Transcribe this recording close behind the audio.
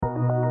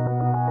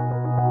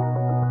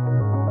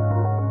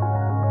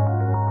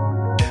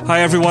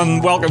Hi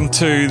everyone, welcome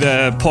to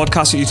the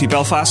podcast at UT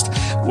Belfast.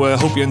 We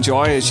hope you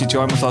enjoy as you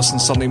join with us on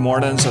Sunday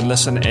mornings and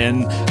listen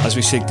in as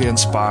we seek to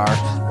inspire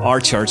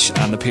our church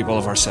and the people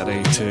of our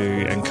city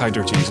to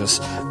encounter Jesus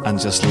and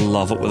just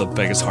love it with the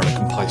biggest heart of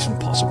compassion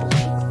possible.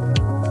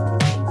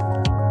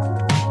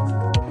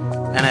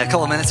 In a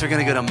couple of minutes we're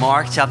going to go to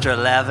Mark chapter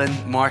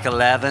 11. Mark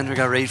 11, we're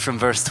going to read from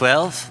verse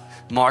 12.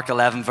 Mark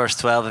 11 verse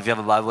 12 if you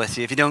have a Bible with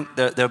you. If you don't,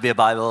 there'll be a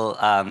Bible,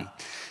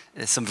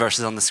 some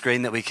verses on the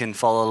screen that we can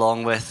follow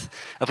along with.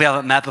 If we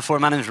haven't met before,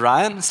 my name's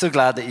Ryan. So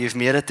glad that you've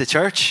made it to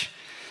church.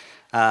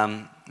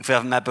 If we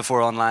haven't met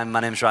before online,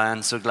 my name's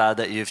Ryan. So glad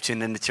that you've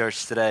tuned into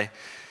church today.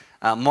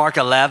 Mark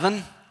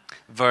 11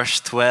 verse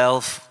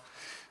 12.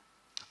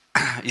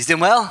 You doing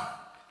well?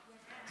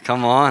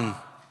 Come on.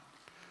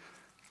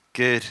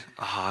 Good.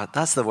 Oh,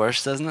 that's the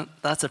worst, isn't it?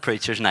 That's a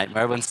preacher's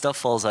nightmare when stuff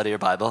falls out of your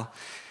Bible.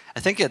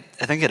 I think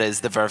it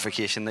is the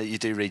verification that you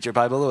do read your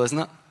Bible, though, isn't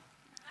it?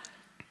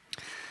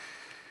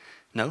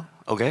 No?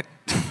 Okay.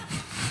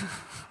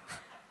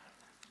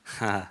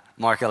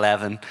 Mark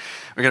 11.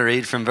 We're going to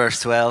read from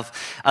verse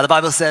 12. The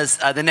Bible says,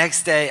 the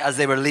next day as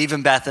they were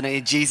leaving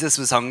Bethany, Jesus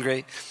was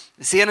hungry.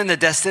 Seeing in the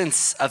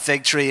distance a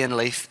fig tree and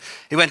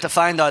leaf, he went to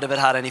find out if it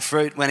had any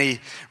fruit. When he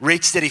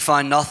reached it, he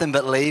found nothing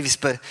but leaves,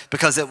 but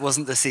because it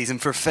wasn't the season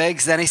for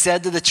figs. Then he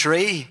said to the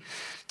tree,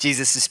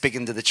 Jesus is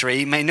speaking to the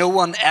tree, "May no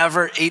one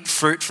ever eat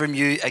fruit from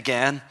you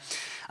again."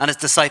 And his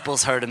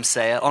disciples heard him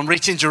say it. On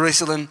reaching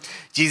Jerusalem,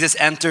 Jesus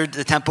entered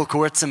the temple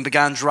courts and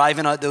began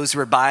driving out those who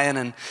were buying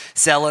and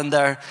selling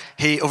there.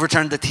 He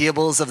overturned the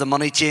tables of the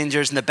money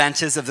changers and the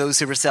benches of those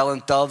who were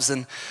selling doves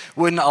and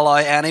wouldn't allow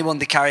anyone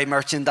to carry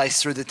merchandise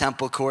through the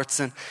temple courts.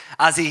 And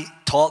as he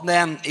taught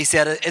them, he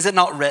said, "Is it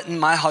not written,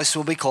 my house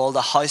will be called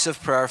a house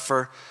of prayer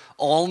for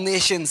all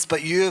nations,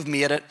 but you have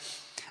made it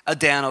a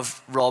den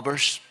of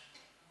robbers."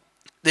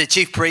 The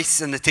chief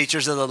priests and the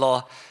teachers of the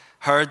law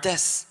heard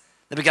this.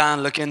 They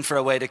began looking for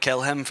a way to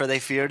kill him, for they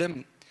feared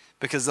him,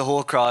 because the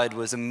whole crowd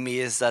was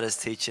amazed at his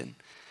teaching.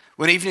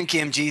 When evening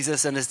came,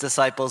 Jesus and his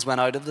disciples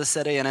went out of the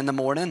city, and in the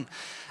morning,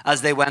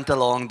 as they went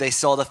along, they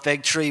saw the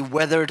fig tree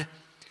withered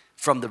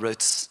from the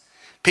roots.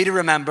 Peter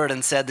remembered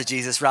and said to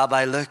Jesus,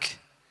 "Rabbi, look,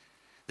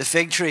 the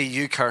fig tree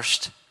you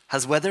cursed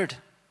has withered.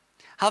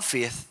 Have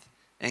faith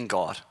in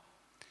God."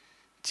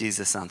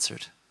 Jesus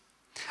answered.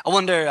 I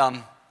wonder,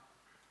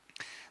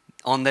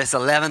 on this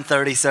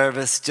 11:30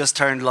 service, just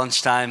turned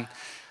lunchtime,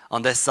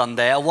 on this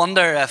Sunday, I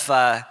wonder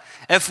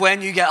if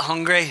when you get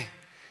hungry,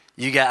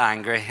 you get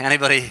angry.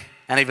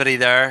 Anybody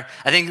there?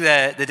 I think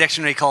the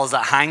dictionary calls it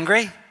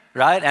hangry,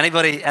 right?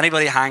 Anybody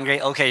hangry?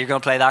 Okay, you're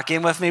going to play that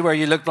game with me where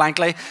you look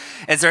blankly.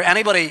 Is there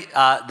anybody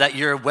that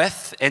you're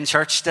with in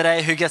church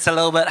today who gets a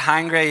little bit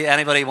hangry?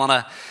 Anybody want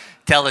to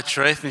tell the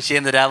truth and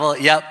shame the devil?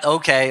 Yep,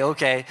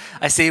 okay.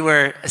 I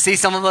see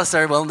some of us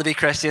are willing to be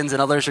Christians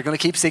and others are going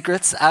to keep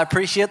secrets. I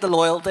appreciate the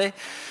loyalty.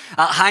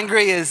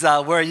 Hangry is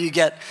where you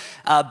get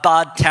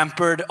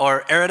bad-tempered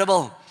or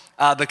irritable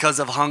because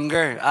of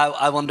hunger.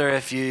 I wonder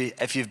if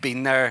you've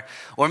been there,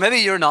 or maybe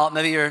you're not.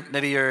 Maybe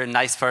you're a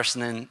nice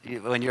person,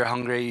 and when you're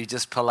hungry, you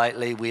just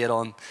politely wait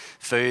on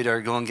food or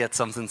go and get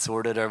something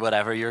sorted or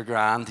whatever. You're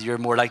grand. You're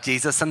more like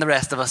Jesus than the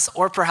rest of us,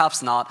 or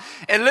perhaps not.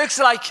 It looks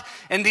like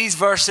in these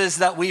verses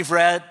that we've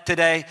read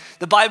today,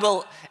 the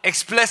Bible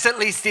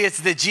explicitly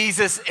states that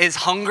Jesus is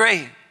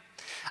hungry,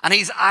 and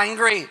he's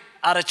angry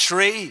at a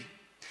tree.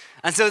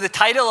 And so the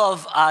title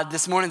of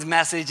this morning's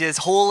message is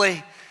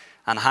Holy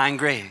and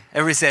Hangry.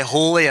 Everybody say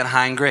holy and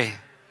hangry.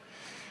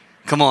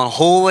 Come on,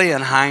 holy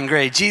and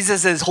hangry.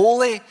 Jesus is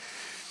holy,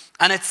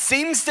 and it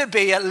seems to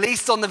be, at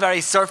least on the very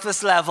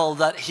surface level,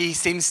 that he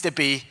seems to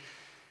be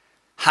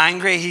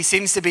hangry. He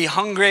seems to be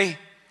hungry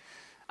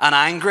and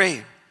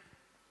angry.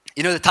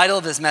 You know, the title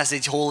of this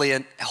message, Holy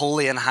and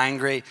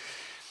Hangry,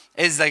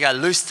 is like a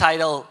loose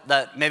title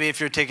that maybe if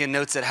you're taking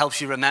notes, it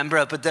helps you remember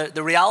it. But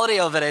the reality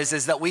of it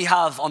is that we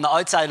have, on the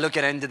outside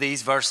looking into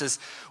these verses,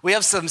 we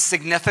have some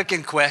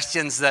significant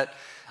questions that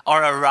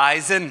are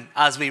arising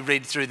as we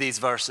read through these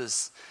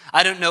verses.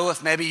 I don't know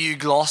if maybe you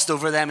glossed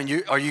over them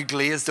or you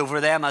glazed over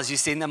them as you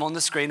seen them on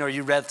the screen, or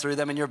you read through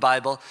them in your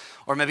Bible,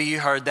 or maybe you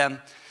heard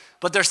them.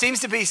 But there seems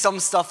to be some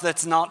stuff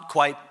that's not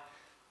quite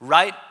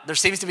right. There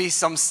seems to be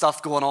some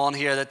stuff going on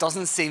here that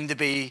doesn't seem to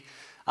be,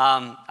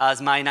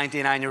 as my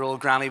 99-year-old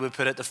granny would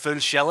put it, the full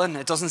shilling.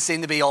 It doesn't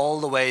seem to be all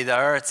the way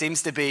there. It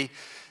seems to be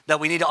that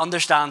we need to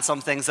understand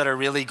some things that are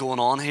really going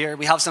on here.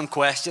 We have some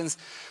questions.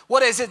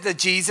 What is it that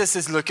Jesus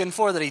is looking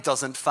for that he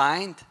doesn't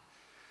find?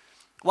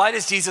 Why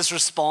does Jesus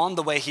respond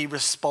the way he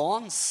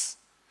responds?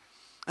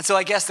 And so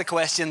I guess the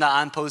question that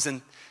I'm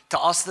posing to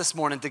us this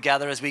morning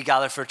together as we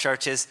gather for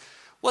church is,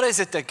 what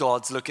is it that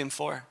God's looking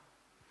for?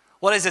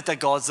 What is it that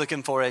God's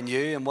looking for in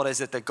you, and what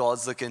is it that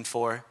God's looking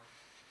for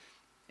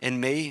in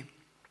me?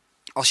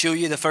 I'll show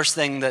you the first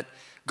thing that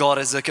God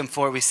is looking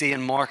for. We see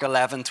in Mark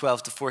 11,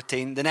 12 to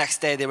 14. The next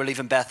day they were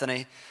leaving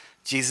Bethany.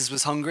 Jesus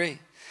was hungry.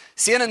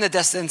 Seeing in the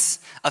distance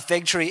a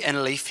fig tree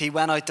in leaf, he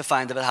went out to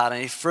find if it had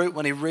any fruit.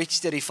 When he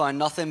reached it, he found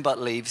nothing but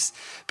leaves,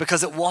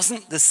 because it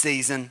wasn't the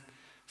season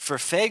for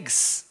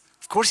figs.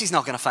 Of course he's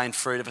not going to find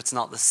fruit if it's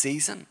not the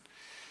season.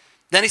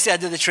 Then he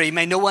said to the tree,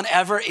 may no one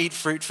ever eat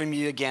fruit from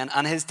you again.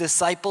 And his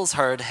disciples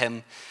heard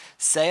him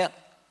say it.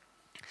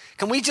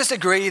 Can we just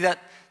agree that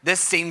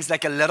this seems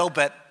like a little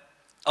bit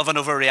of an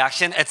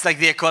overreaction? It's like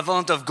the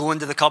equivalent of going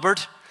to the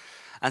cupboard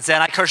and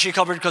saying, I curse you,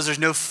 cupboard, because there's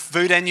no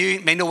food in you.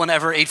 May no one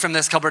ever eat from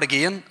this cupboard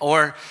again.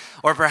 Or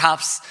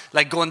perhaps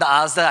like going to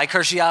Asda, I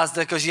curse you, Asda,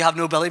 because you have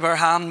no Billy Bear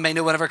hand. May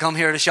no one ever come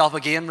here to shop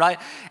again, right?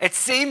 It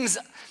seems,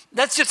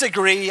 let's just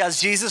agree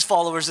as Jesus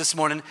followers this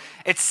morning,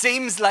 it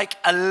seems like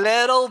a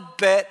little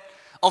bit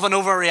of an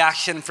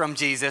overreaction from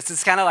Jesus.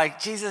 It's kind of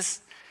like,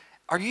 Jesus,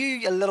 are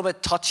you a little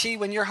bit touchy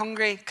when you're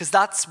hungry? Because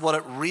that's what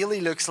it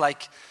really looks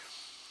like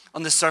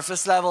on the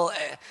surface level.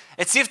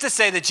 It's safe to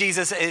say that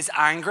Jesus is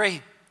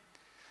angry.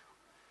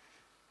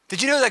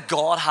 Did you know that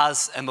God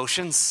has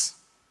emotions?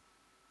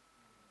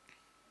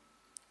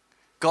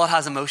 God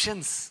has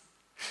emotions.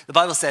 The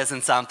Bible says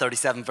in Psalm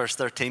 37 verse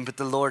 13, but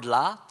the Lord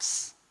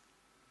laughs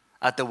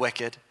at the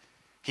wicked.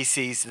 He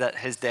sees that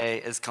his day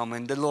is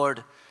coming. The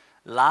Lord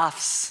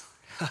laughs.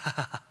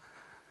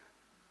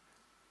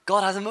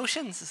 God has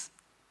emotions,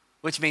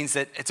 which means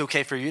that it's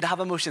okay for you to have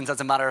emotions. As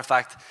a matter of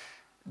fact,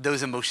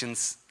 those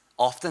emotions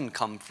often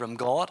come from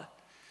God.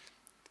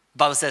 The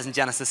Bible says in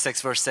Genesis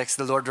 6 verse 6,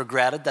 the Lord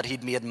regretted that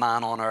he'd made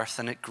man on earth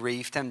and it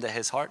grieved him to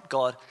his heart.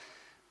 God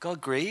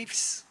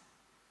grieves.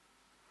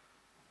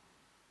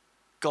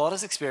 God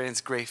has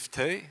experienced grief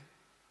too.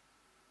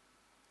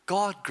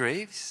 God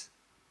grieves.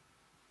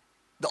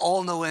 The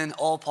all-knowing,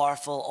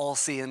 all-powerful,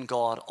 all-seeing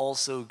God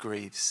also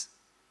grieves.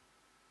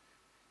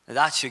 Now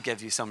that should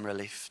give you some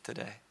relief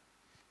today.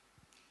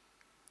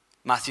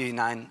 Matthew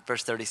 9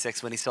 verse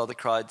 36, when he saw the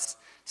crowds,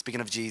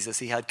 speaking of Jesus,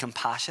 he had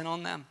compassion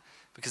on them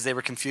because they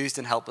were confused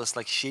and helpless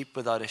like sheep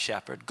without a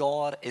shepherd.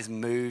 God is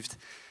moved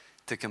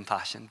to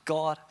compassion.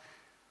 God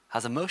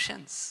has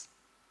emotions.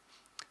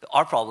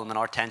 Our problem and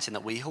our tension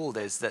that we hold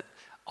is that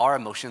our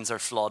emotions are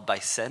flawed by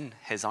sin.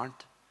 His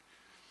aren't.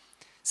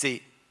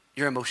 See,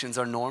 your emotions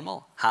are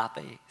normal.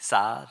 Happy,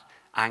 sad,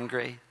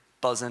 angry,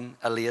 buzzing,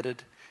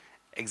 elated,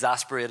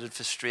 exasperated,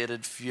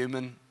 frustrated,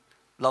 fuming,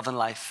 loving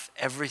life,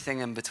 everything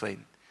in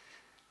between.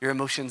 Your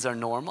emotions are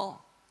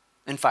normal.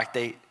 In fact,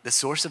 the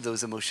source of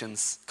those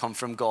emotions come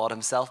from God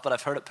himself, but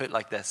I've heard it put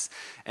like this.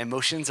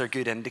 Emotions are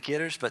good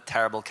indicators, but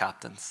terrible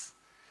captains.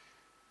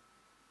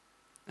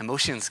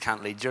 Emotions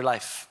can't lead your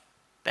life.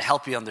 They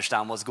help you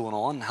understand what's going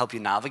on, help you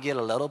navigate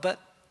a little bit,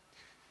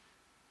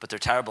 but they're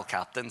terrible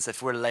captains.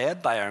 If we're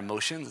led by our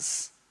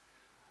emotions,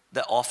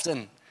 that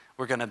often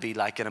we're going to be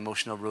like an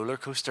emotional roller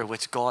coaster,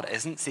 which God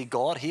isn't. See,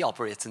 God, he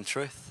operates in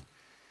truth.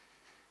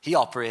 He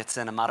operates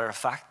in a matter of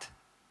fact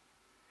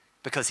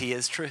because he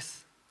is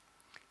truth.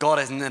 God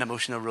isn't an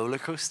emotional roller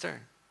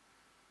coaster,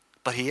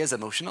 but he is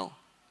emotional.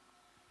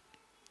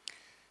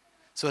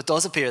 So it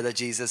does appear that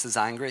Jesus is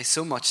angry,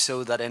 so much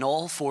so that in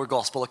all four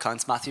gospel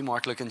accounts, Matthew,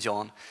 Mark, Luke, and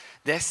John,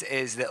 this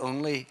is the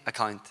only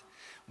account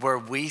where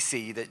we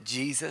see that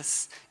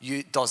Jesus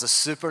does a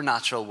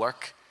supernatural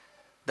work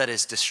that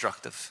is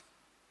destructive.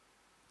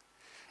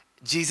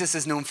 Jesus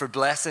is known for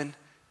blessing,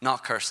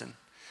 not cursing.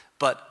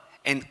 But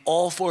in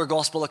all four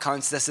gospel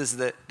accounts, this is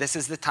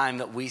the time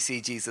that we see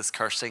Jesus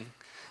cursing.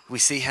 We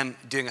see him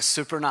doing a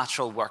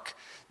supernatural work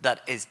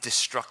that is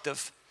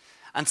destructive.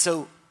 And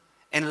so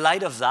in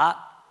light of that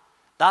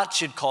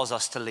should cause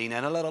us to lean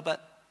in a little bit.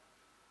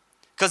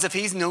 Because if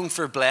he's known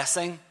for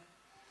blessing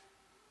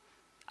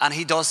and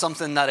he does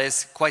something that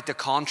is quite the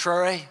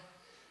contrary,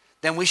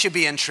 then we should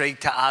be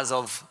intrigued to as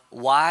of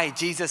why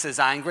Jesus is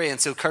angry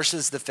and so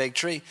curses the fig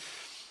tree.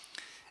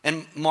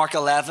 In Mark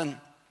 11,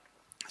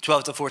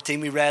 12 to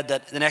 14, we read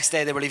that the next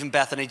day they were leaving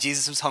Bethany.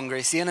 Jesus was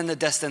hungry. Seeing in the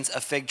distance a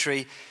fig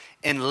tree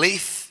in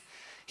leaf,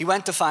 he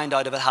went to find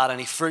out if it had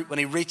any fruit. When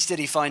he reached it,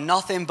 he found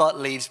nothing but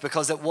leaves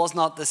because it was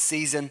not the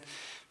season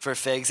for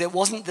figs. It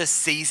wasn't the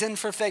season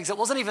for figs. It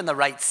wasn't even the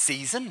right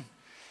season.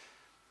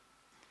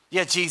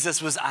 Yet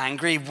Jesus was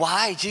angry.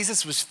 Why?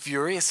 Jesus was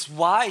furious.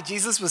 Why?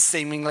 Jesus was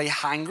seemingly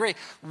hangry.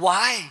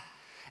 Why?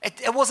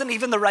 It wasn't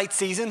even the right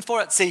season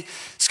for it. See,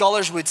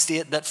 scholars would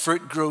state that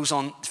fruit grows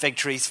on fig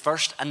trees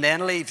first and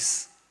then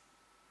leaves.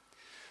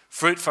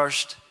 Fruit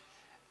first,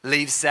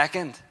 leaves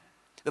second.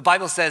 The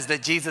Bible says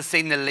that Jesus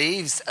seen the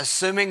leaves,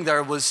 assuming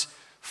there was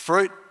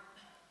fruit.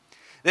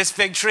 This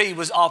fig tree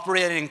was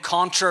operating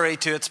contrary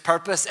to its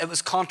purpose. It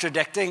was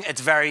contradicting its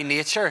very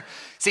nature.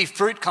 See,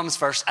 fruit comes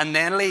first and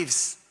then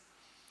leaves.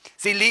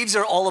 See, leaves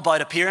are all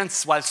about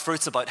appearance, whilst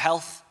fruit's about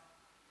health.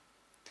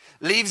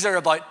 Leaves are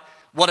about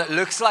what it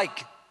looks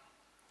like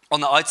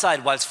on the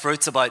outside, whilst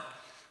fruit's about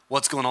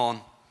what's going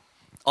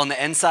on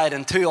the inside.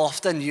 And too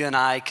often you and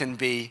I can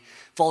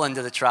fall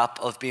into the trap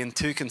of being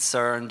too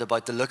concerned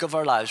about the look of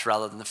our lives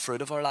rather than the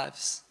fruit of our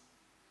lives.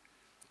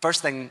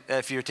 First thing,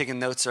 if you're taking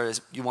notes or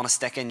you want to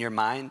stick in your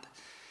mind,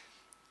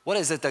 what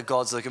is it that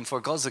God's looking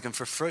for? God's looking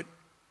for fruit.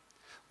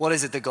 What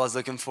is it that God's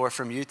looking for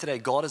from you today?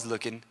 God is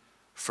looking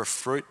for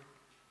fruit.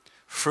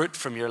 Fruit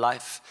from your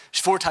life.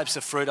 There's 4 types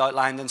of fruit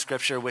outlined in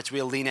Scripture, which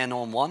we'll lean in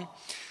on. 1,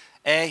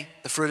 A,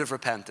 the fruit of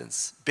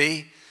repentance.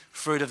 B,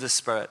 fruit of the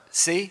Spirit.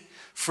 C,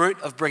 fruit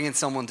of bringing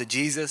someone to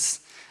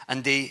Jesus.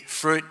 And D,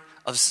 fruit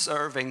of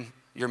serving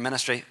your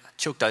ministry.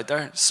 Choked out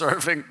there.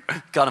 Serving.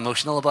 Got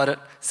emotional about it.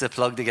 It's a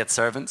plug to get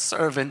serving.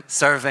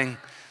 Serving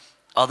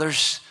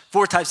others.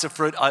 4 types of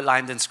fruit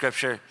outlined in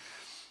Scripture.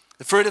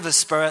 The fruit of the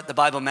Spirit, the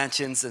Bible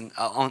mentions and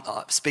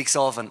speaks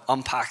of and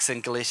unpacks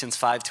in Galatians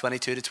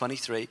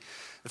 5:22-23.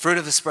 The fruit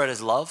of the Spirit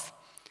is love,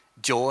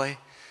 joy,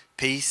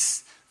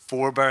 peace,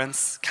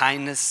 forbearance,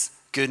 kindness,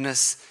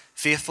 goodness,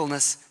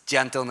 faithfulness,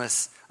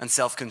 gentleness, and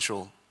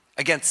self-control.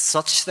 Against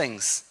such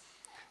things,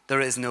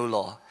 there is no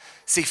law.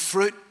 See,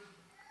 fruit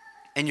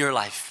in your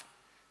life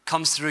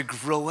comes through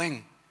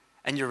growing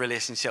in your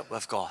relationship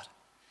with God.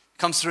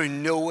 Comes through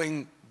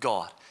knowing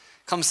God.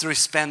 Comes through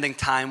spending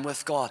time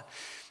with God.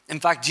 In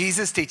fact,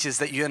 Jesus teaches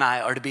that you and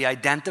I are to be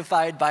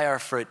identified by our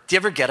fruit. Do you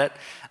ever get it?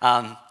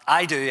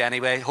 I do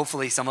anyway.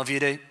 Hopefully some of you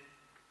do.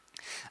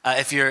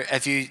 If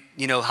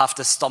you have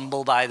to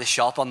stumble by the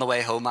shop on the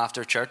way home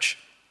after church,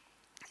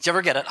 do you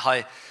ever get it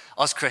how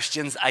us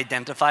Christians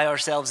identify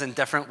ourselves in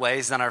different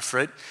ways than our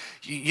fruit?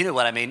 You know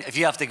what I mean. If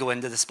you have to go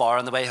into the Spar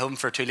on the way home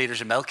for 2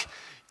 litres of milk,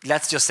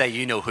 let's just say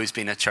you know who's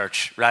been at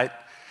church, right?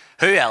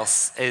 Who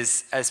else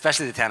is,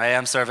 especially the 10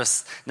 a.m.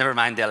 service, never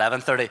mind the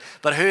 11:30,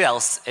 but who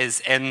else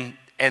is in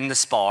the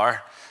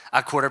Spar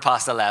at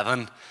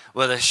 11:15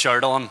 with a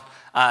shirt on,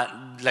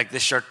 like the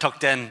shirt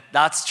tucked in?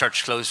 That's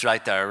church clothes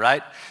right there,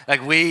 right?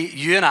 Like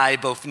you and I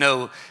both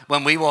know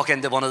when we walk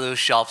into one of those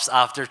shops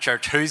after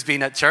church, who's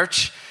been at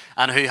church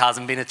and who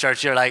hasn't been at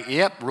church. You're like,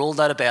 yep, rolled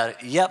out of bed.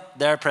 Yep,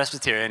 they're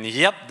Presbyterian.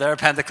 Yep, they're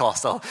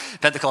Pentecostal.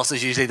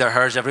 Pentecostals usually their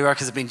hair's everywhere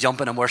because they've been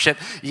jumping in worship.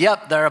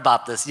 Yep, they're a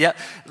Baptist. Yep,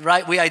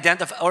 right, we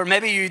identify, or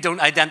maybe you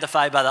don't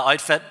identify by the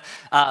outfit,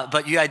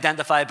 but you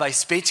identify by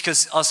speech,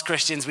 because us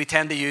Christians, we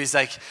tend to use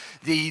like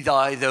thee,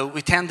 thou, though.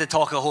 We tend to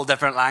talk a whole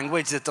different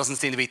language that doesn't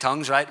seem to be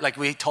tongues, right? Like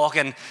we talk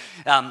in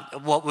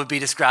what would be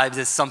described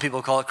as, some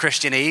people call it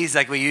Christianese.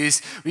 Like we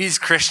use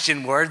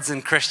Christian words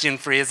and Christian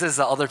phrases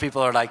that other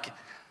people are like,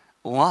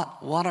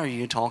 What are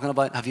you talking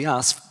about? Have you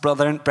asked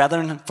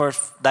brethren for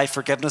thy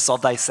forgiveness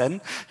of thy sin?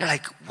 You're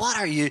like, what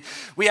are you?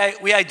 We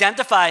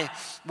identify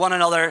one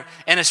another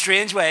in a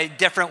strange way,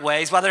 different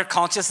ways, whether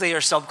consciously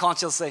or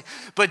subconsciously.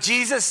 But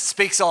Jesus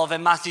speaks of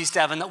in Matthew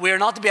 7 that we are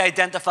not to be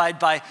identified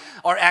by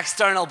our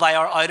external, by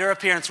our outer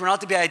appearance. We're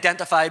not to be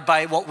identified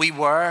by what we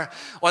wear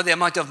or the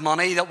amount of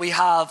money that we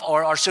have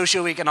or our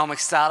socioeconomic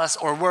status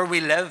or where we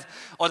live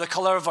or the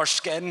color of our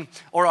skin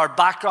or our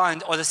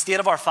background or the state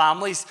of our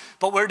families.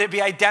 But we're to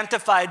be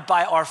identified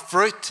by our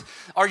fruit.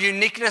 Our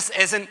uniqueness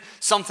isn't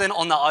something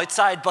on the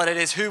outside, but it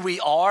is who we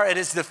are. It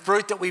is the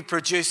fruit that we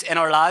produce in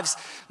our lives.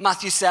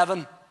 Matthew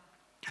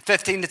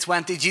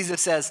 7:15-20,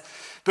 Jesus says,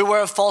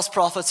 "Beware of false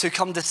prophets who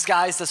come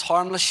disguised as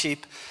harmless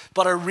sheep,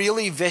 but are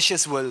really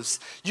vicious wolves.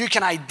 You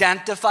can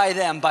identify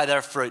them by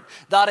their fruit.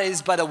 That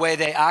is, by the way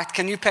they act.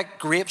 Can you pick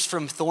grapes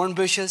from thorn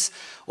bushes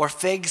or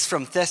figs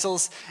from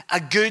thistles?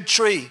 A good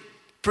tree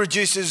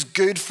produces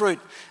good fruit,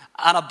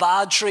 and a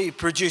bad tree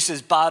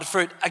produces bad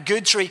fruit. A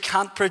good tree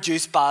can't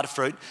produce bad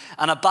fruit,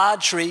 and a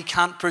bad tree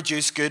can't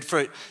produce good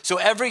fruit. So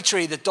every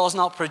tree that does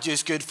not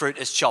produce good fruit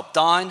is chopped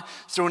down,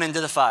 thrown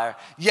into the fire.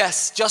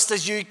 Yes, just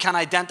as you can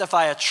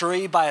identify a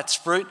tree by its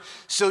fruit,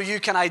 so you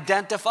can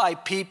identify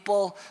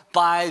people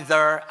by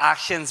their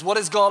actions." What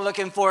is God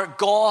looking for?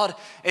 God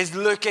is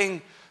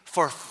looking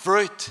for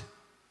fruit,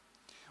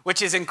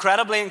 which is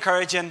incredibly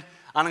encouraging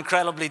and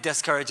incredibly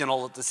discouraging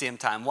all at the same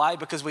time. Why?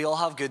 Because we all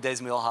have good days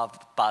and we all have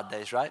bad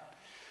days, right?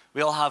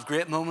 We all have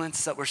great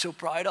moments that we're so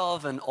proud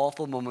of and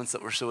awful moments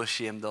that we're so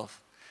ashamed of.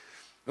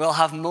 We all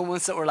have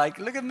moments that we're like,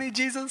 look at me,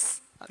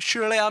 Jesus.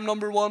 Surely I'm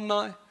number one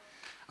now.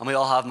 And we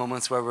all have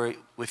moments where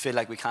we feel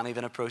like we can't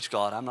even approach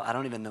God. I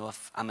don't even know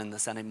if I'm in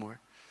this anymore.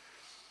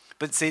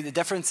 But see, the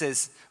difference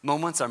is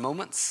moments are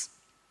moments.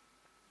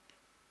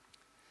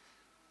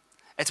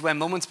 It's when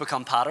moments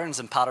become patterns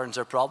and patterns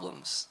are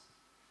problems.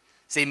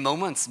 See,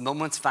 moments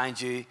find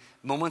you,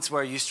 moments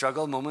where you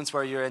struggle, moments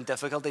where you're in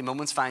difficulty,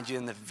 moments find you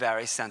in the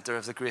very center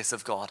of the grace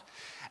of God.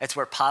 It's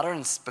where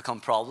patterns become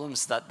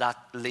problems that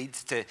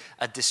leads to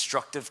a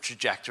destructive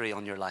trajectory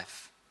on your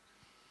life.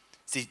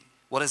 See,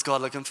 what is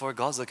God looking for?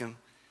 God's looking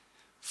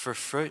for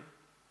fruit.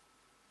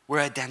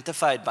 We're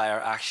identified by our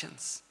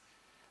actions.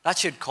 That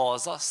should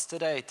cause us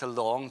today to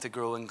long to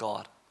grow in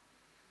God,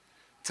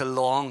 to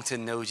long to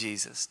know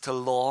Jesus, to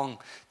long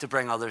to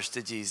bring others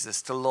to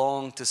Jesus, to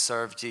long to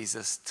serve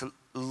Jesus, to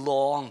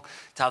long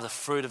to have the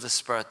fruit of the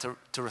Spirit,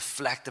 to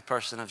reflect the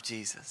person of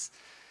Jesus.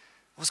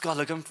 What's God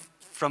looking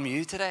from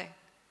you today?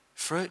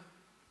 Fruit.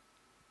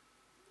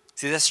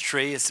 See, this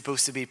tree is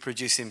supposed to be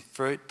producing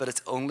fruit, but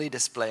it's only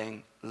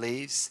displaying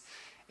leaves.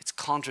 It's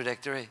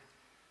contradictory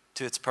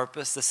to its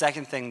purpose. The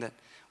second thing that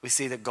we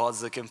see that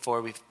God's looking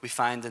for, we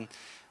find in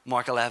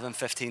Mark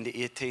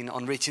 11:15-18,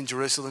 on reaching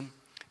Jerusalem,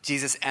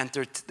 Jesus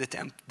entered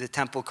the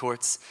temple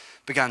courts,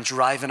 began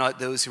driving out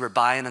those who were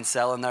buying and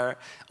selling there,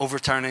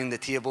 overturning the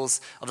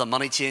tables of the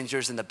money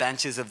changers and the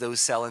benches of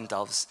those selling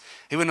doves.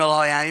 He wouldn't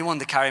allow anyone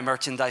to carry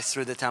merchandise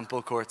through the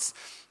temple courts.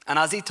 And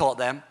as he taught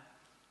them,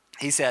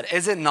 he said,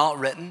 "Is it not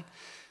written,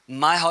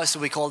 my house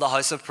will be called a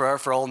house of prayer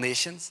for all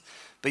nations,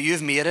 but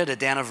you've made it a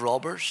den of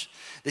robbers."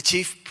 The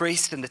chief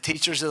priests and the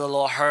teachers of the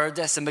law heard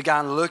this and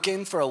began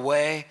looking for a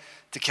way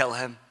to kill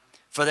him,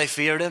 for they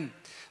feared him,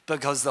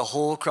 because the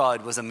whole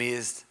crowd was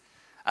amazed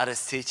at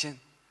his teaching.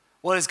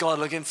 What is God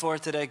looking for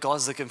today?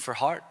 God's looking for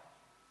heart.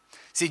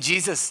 See,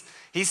 Jesus,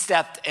 he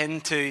stepped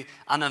into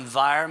an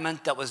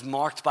environment that was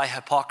marked by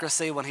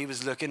hypocrisy when he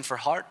was looking for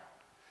heart.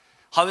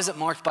 How is it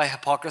marked by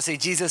hypocrisy?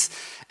 Jesus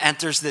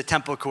enters the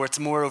temple courts,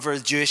 moreover, a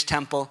Jewish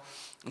temple.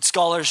 And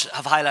scholars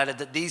have highlighted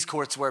that these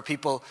courts where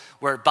people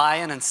were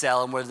buying and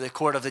selling were the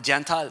court of the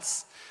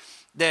Gentiles.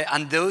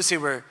 And those who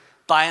were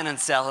buying and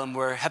selling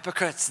were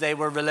hypocrites. They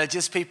were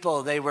religious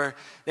people. They were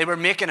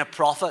making a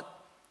profit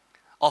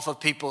off of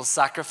people's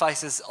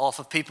sacrifices, off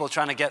of people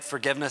trying to get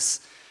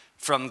forgiveness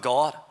from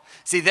God.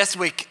 See, this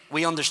week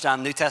we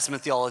understand New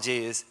Testament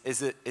theology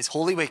is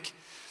Holy Week.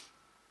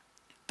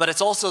 But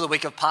it's also the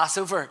week of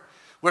Passover,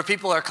 where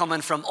people are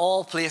coming from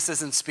all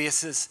places and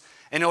spaces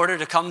in order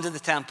to come to the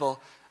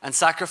temple and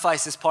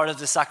sacrifice as part of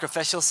the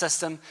sacrificial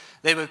system.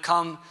 They would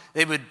come,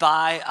 they would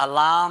buy a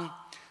lamb,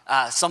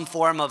 some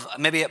form of,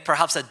 maybe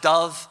perhaps a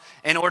dove,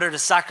 in order to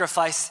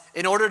sacrifice,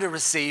 in order to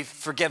receive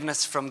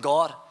forgiveness from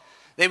God.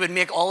 They would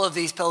make all of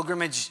these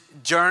pilgrimage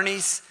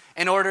journeys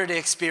in order to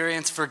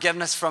experience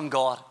forgiveness from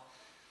God.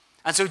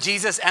 And so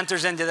Jesus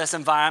enters into this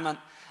environment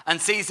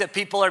and sees that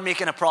people are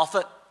making a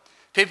profit.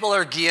 People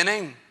are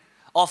gaining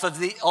off of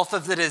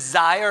the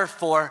desire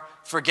for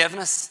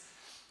forgiveness.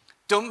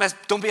 Don't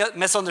be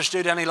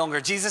misunderstood any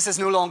longer. Jesus is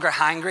no longer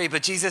hangry,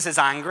 but Jesus is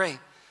angry.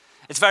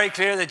 It's very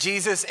clear that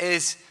Jesus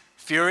is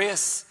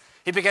furious.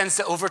 He begins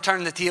to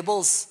overturn the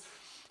tables.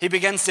 He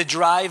begins to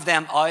drive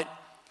them out.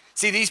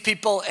 See, these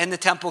people in the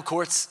temple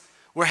courts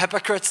were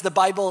hypocrites. The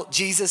Bible,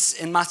 Jesus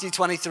in Matthew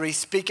 23,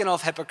 speaking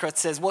of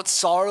hypocrites, says, "What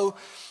sorrow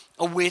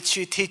awaits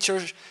you,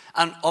 teachers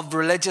of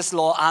religious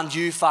law, and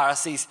you,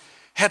 Pharisees,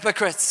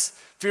 hypocrites,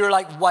 for you're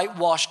like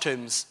whitewashed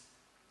tombs,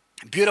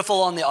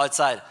 beautiful on the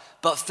outside,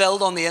 but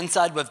filled on the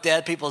inside with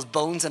dead people's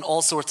bones and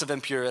all sorts of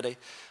impurity.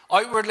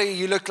 Outwardly,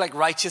 you look like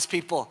righteous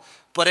people,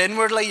 but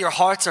inwardly, your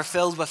hearts are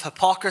filled with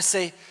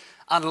hypocrisy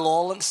and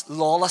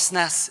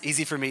lawlessness."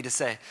 Easy for me to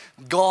say.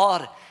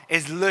 God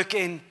is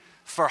looking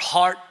for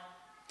heart.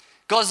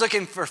 God's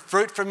looking for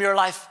fruit from your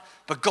life,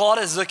 but God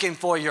is looking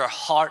for your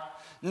heart,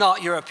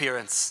 not your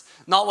appearance,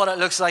 not what it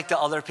looks like to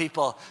other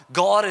people.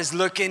 God is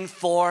looking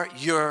for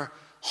your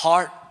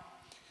heart.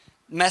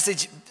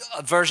 Message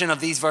version of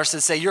these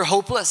verses say, "You're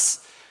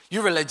hopeless.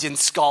 You religion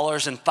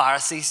scholars and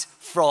Pharisees,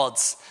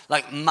 frauds,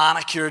 like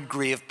manicured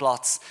grave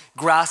plots,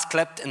 grass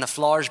clipped and the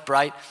flowers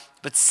bright,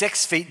 but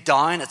 6 feet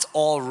down, it's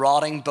all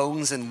rotting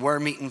bones and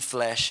worm-eaten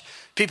flesh.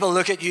 People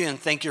look at you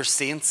and think you're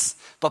saints,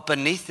 but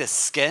beneath the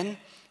skin,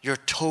 you're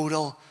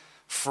total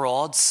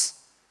frauds."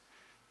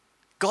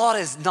 God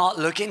is not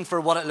looking for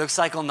what it looks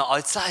like on the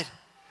outside.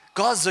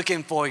 God's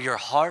looking for your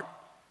heart.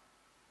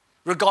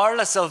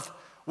 Regardless of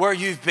where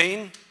you've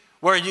been,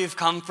 where you've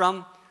come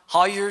from,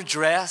 how you're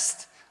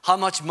dressed, how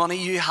much money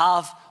you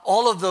have,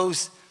 all of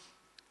those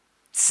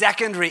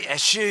secondary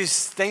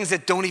issues, things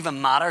that don't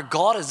even matter,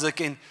 God is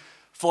looking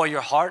for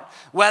your heart.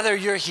 Whether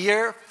you're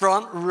here,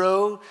 front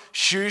row,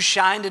 shoes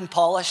shined and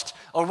polished,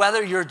 or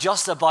whether you're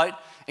just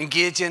about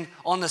engaging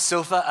on the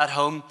sofa at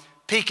home,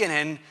 peeking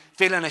in,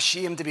 feeling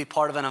ashamed to be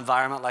part of an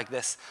environment like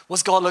this,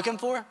 what's God looking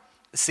for?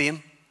 The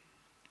same.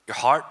 Your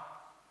heart.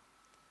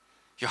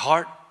 Your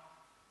heart.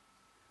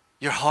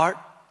 Your heart.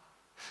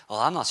 Well,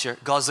 I'm not sure.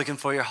 God's looking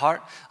for your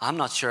heart. I'm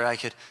not sure I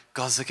could.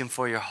 God's looking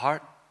for your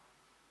heart.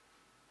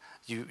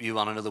 You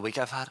want to know the week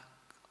I've had?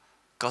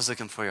 God's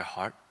looking for your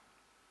heart.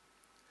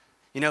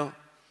 You know,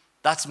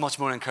 that's much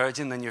more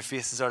encouraging than your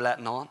faces are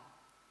letting on.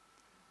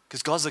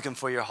 Because God's looking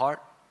for your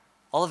heart.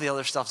 All of the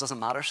other stuff doesn't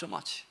matter so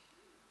much.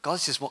 God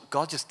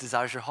just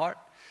desires your heart.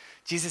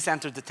 Jesus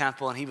entered the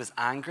temple and he was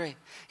angry.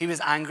 He was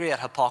angry at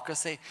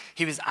hypocrisy.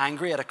 He was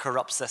angry at a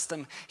corrupt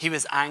system. He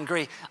was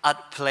angry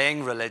at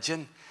playing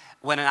religion,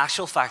 when in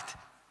actual fact,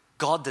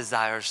 God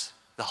desires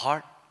the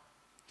heart.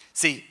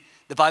 See,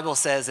 the Bible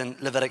says in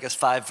Leviticus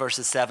 5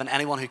 verses 7,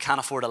 anyone who can't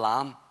afford a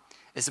lamb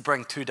is to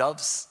bring 2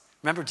 doves.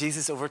 Remember,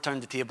 Jesus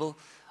overturned the table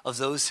of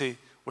those who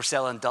were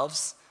selling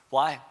doves.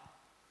 Why?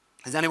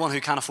 Because anyone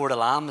who can't afford a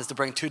lamb is to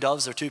bring 2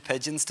 doves or 2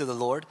 pigeons to the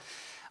Lord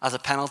as a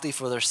penalty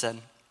for their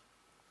sin.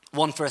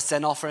 One for a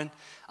sin offering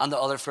and the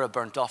other for a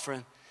burnt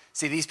offering.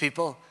 See, these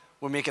people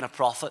were making a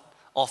profit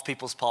off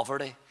people's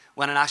poverty,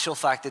 when in actual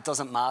fact it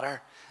doesn't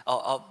matter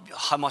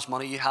how much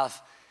money you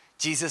have.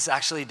 Jesus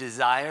actually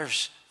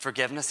desires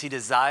forgiveness. He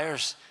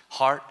desires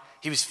heart.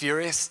 He was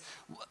furious.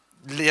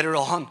 Later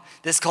on,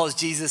 this caused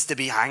Jesus to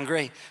be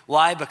angry.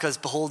 Why? Because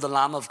behold the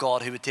Lamb of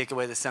God who would take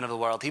away the sin of the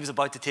world. He was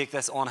about to take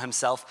this on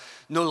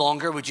himself. No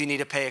longer would you need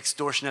to pay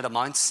extortionate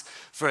amounts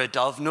for a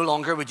dove. No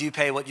longer would you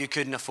pay what you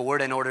couldn't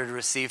afford in order to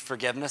receive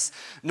forgiveness.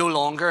 No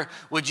longer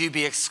would you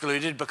be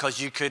excluded because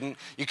you couldn't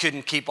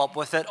keep up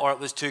with it or it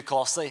was too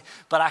costly.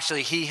 But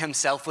actually he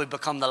himself would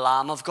become the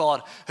Lamb of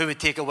God who would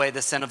take away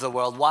the sin of the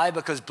world. Why?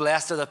 Because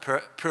blessed are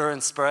the pure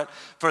in spirit,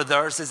 for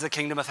theirs is the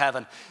kingdom of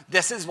heaven.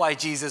 This is why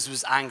Jesus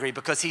was angry,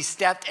 because he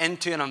stepped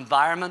into an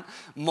environment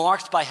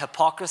marked by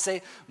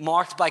hypocrisy,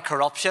 marked by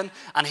corruption,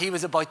 and he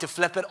was about to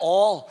flip it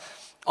all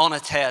on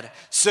its head.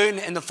 Soon,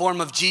 in the form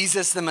of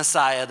Jesus the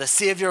Messiah, the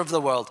Savior of the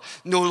world,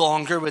 no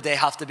longer would they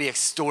have to be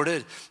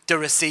extorted to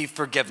receive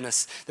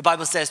forgiveness. The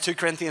Bible says, 2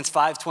 Corinthians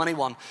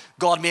 5:21,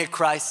 God made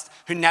Christ,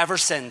 who never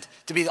sinned,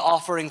 to be the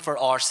offering for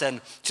our sin,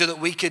 so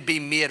that we could be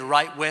made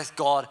right with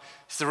God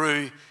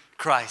through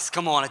Christ.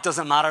 Come on, it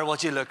doesn't matter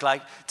what you look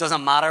like. It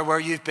doesn't matter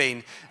where you've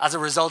been. As a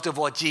result of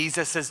what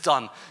Jesus has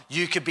done,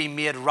 you could be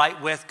made right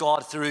with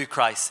God through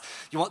Christ.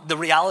 You want the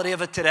reality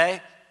of it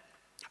today?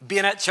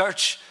 Being at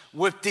church,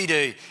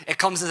 whoop-de-doo. It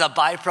comes as a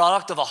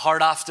byproduct of a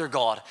heart after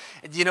God.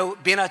 You know,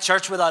 being at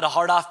church without a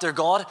heart after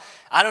God,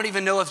 I don't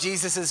even know if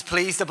Jesus is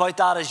pleased about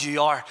that as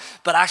you are.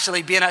 But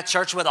actually being at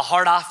church with a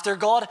heart after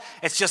God,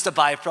 it's just a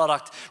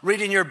byproduct.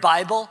 Reading your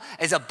Bible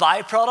is a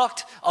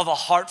byproduct of a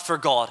heart for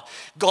God.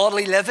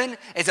 Godly living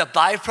is a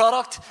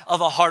byproduct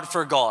of a heart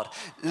for God.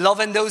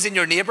 Loving those in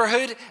your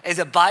neighborhood is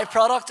a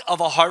byproduct of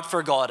a heart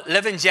for God.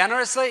 Living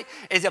generously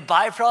is a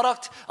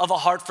byproduct of a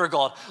heart for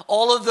God.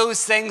 All of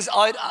those things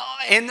out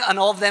in and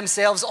of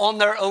themselves on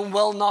their own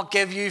will not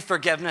give you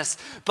forgiveness.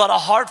 But a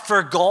heart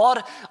for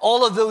God,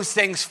 all of those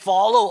things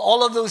follow.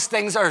 All of those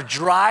things are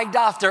dragged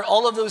after.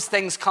 All of those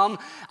things come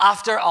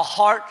after a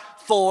heart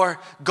for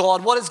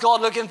God. What is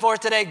God looking for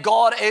today?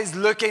 God is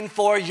looking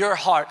for your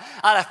heart.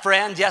 I had a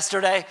friend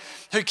yesterday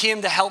who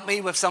came to help me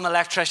with some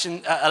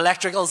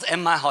electricals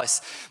in my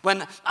house.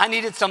 When I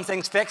needed some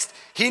things fixed,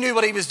 he knew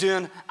what he was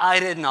doing. I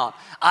did not.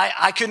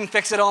 I couldn't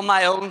fix it on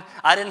my own.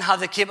 I didn't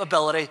have the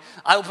capability.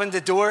 I opened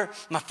the door.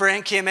 My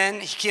friend came in.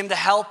 He came to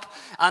help.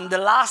 And the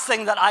last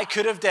thing that I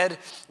could have did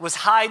was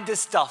hide this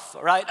stuff,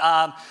 right?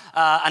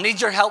 I need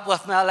your help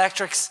with my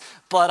electrics.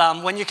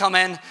 But when you come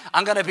in,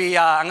 I'm going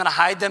to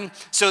hide them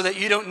so that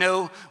you don't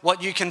know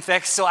what you can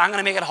fix. So I'm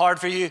going to make it hard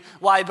for you.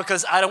 Why?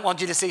 Because I don't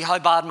want you to see how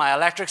bad my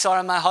electrics are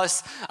in my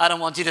house. I don't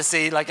want you to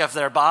see like if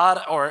they're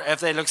bad or if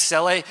they look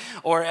silly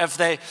or if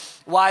they...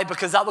 Why?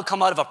 Because that would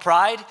come out of a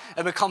pride.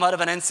 It would come out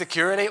of an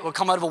insecurity. It would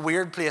come out of a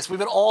weird place. We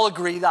would all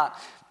agree that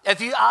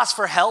if you ask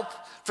for help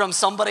from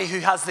somebody who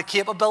has the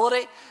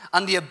capability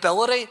and the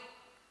ability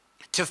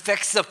to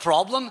fix the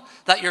problem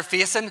that you're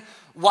facing,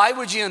 why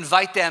would you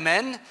invite them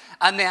in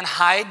and then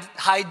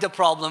hide the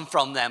problem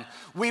from them?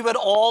 We would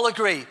all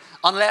agree,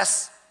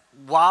 unless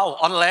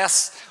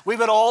we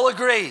would all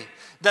agree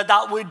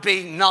that would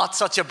be not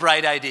such a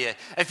bright idea.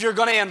 If you're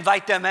going to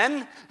invite them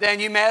in,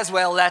 then you may as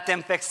well let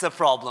them fix the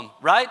problem,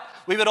 right?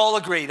 We would all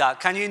agree that.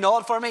 Can you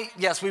nod for me?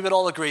 Yes, we would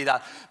all agree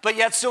that. But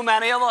yet so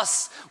many of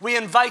us, we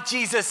invite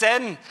Jesus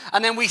in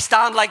and then we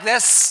stand like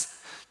this.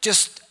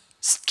 Just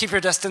keep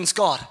your distance,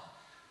 God.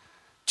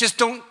 Just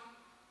don't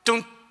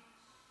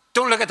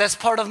look at this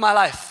part of my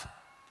life.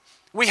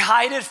 We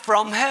hide it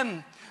from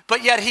him,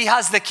 but yet he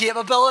has the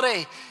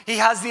capability. He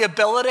has the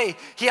ability.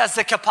 He has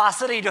the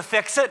capacity to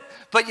fix it.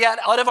 But yet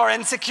out of our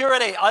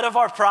insecurity, out of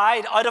our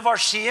pride, out of our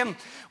shame,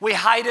 we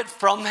hide it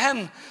from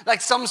him like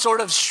some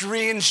sort of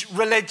strange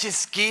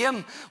religious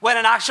game, when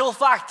in actual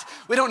fact,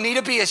 we don't need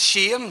to be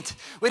ashamed.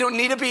 We don't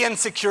need to be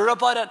insecure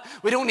about it.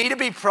 We don't need to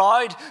be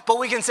proud, but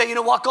we can say, you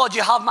know what, God,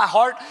 you have my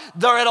heart.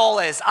 There it all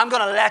is. I'm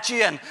going to let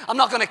you in. I'm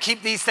not going to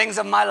keep these things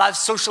in my life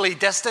socially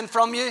distant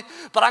from you,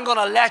 but I'm going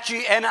to let you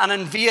in and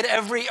invade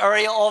every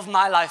area of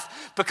my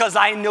life because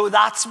I know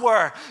that's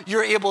where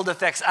you're able to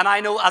fix. And I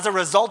know as a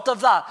result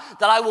of that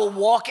I will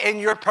walk in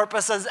your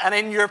purposes and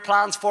in your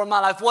plans for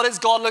my life. What is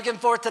God looking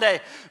for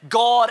today?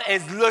 God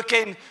is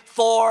looking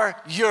for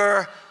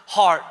your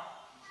heart.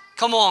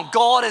 Come on,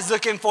 God is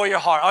looking for your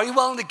heart. Are you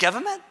willing to give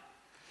him it?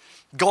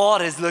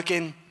 God is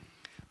looking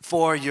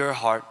for your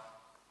heart.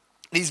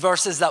 These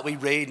verses that we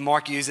read,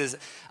 Mark uses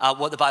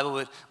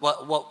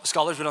what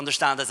scholars would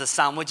understand as a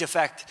sandwich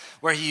effect,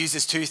 where he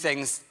uses two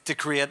things to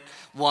create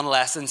one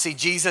lesson. See,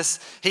 Jesus,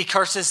 he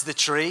curses the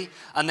tree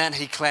and then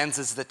he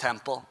cleanses the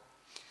temple.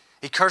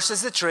 He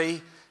curses the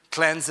tree,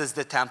 cleanses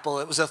the temple.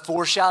 It was a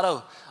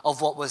foreshadow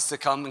of what was to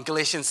come. In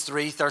Galatians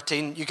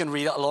 3:13, you can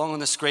read it along on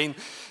the screen.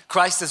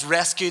 Christ has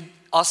rescued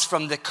us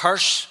from the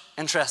curse,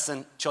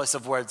 interesting choice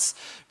of words,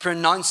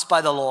 pronounced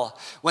by the law.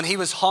 When he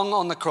was hung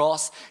on the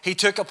cross, he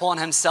took upon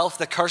himself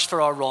the curse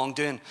for our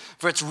wrongdoing.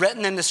 For it's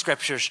written in the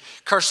scriptures,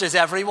 cursed is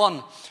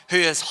everyone who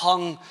is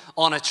hung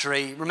on a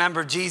tree.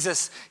 Remember,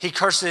 Jesus, he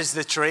curses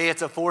the tree.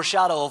 It's a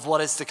foreshadow of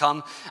what is to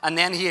come. And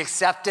then he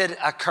accepted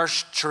a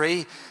cursed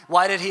tree.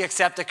 Why did he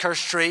accept a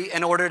cursed tree?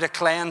 In order to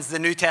cleanse the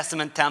New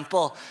Testament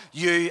temple,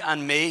 you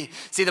and me.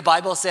 See, the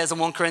Bible says in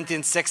 1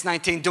 Corinthians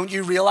 6:19, don't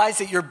you realize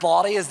that your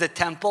body is the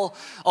temple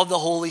of the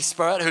Holy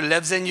Spirit who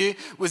lives in you,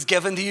 was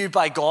given to you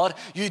by God?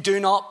 You do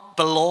not not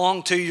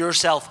belong to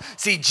yourself.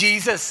 See,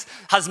 Jesus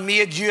has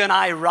made you and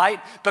I right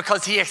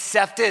because he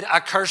accepted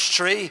a cursed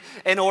tree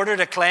in order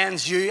to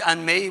cleanse you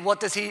and me. What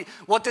does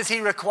he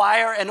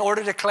require in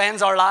order to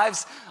cleanse our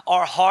lives?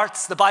 Our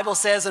hearts. The Bible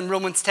says in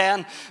Romans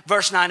 10,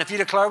 verse 9, if you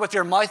declare with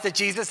your mouth that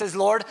Jesus is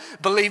Lord,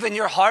 believe in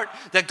your heart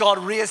that God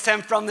raised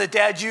him from the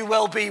dead, you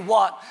will be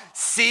what?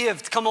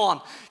 Saved. Come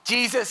on.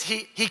 Jesus,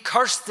 he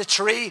cursed the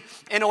tree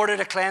in order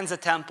to cleanse the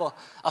temple.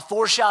 A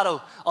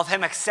foreshadow of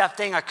him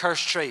accepting a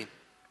cursed tree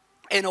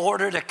in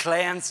order to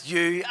cleanse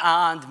you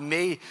and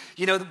me.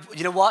 You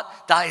know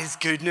what? That is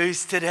good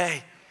news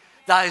today.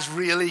 That is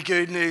really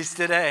good news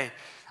today.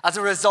 As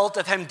a result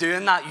of him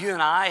doing that, you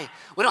and I,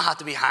 we don't have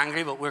to be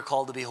hungry, but we're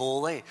called to be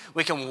holy.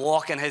 We can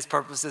walk in his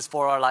purposes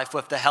for our life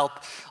with the help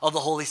of the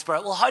Holy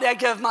Spirit. Well, how do I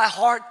give my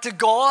heart to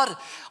God?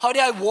 How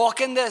do I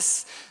walk in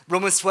this?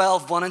 Romans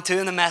 12, 1 and 2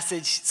 in the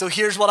Message. So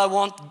here's what I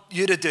want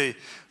you to do.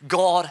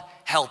 God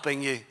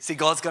helping you. See,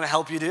 God's going to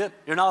help you do it.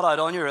 You're not out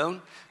on your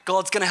own.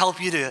 God's going to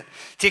help you do it.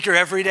 Take your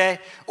everyday,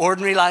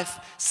 ordinary life,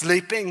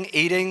 sleeping,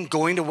 eating,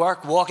 going to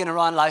work, walking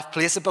around life,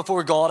 place it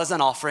before God as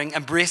an offering,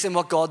 embracing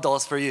what God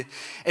does for you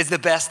is the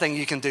best thing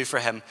you can do for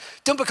him.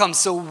 Don't become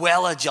so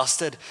well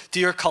adjusted to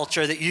your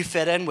culture that you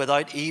fit in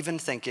without even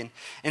thinking.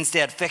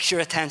 Instead, fix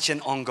your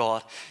attention on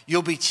God.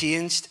 You'll be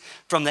changed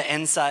from the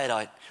inside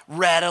out.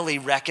 Readily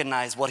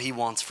recognize what he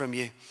wants from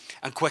you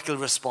and quickly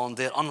respond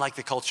to it, unlike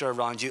the culture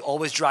around you,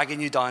 always dragging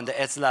you down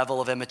to its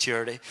level of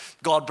immaturity.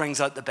 God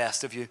brings out the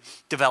best of you,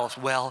 develops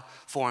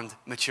well-formed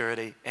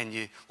maturity in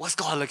you. What's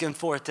God looking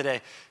for today?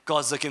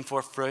 God's looking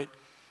for fruit,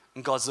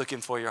 and God's looking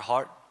for your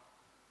heart.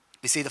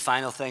 We see the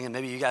final thing, and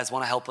maybe you guys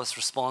want to help us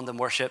respond in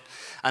worship,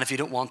 and if you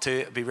don't want to,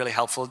 it'd be really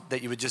helpful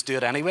that you would just do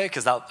it anyway,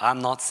 because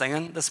I'm not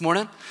singing this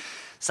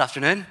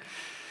afternoon.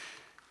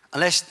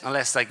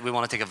 Unless like we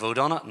want to take a vote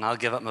on it, and I'll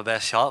give it my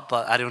best shot.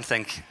 But I don't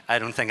think I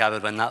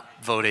would win that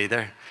vote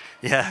either.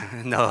 Yeah,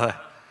 no.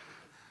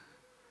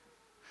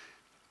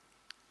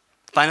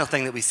 Final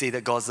thing that we see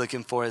that God's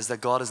looking for is that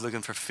God is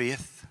looking for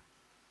faith.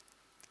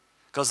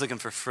 God's looking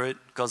for fruit.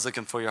 God's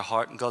looking for your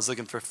heart, and God's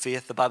looking for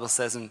faith. The Bible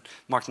says in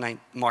Mark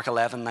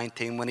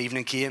 11:19, when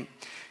evening came,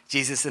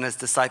 Jesus and his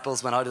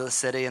disciples went out of the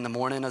city in the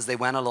morning. As they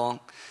went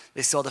along,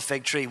 they saw the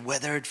fig tree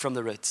withered from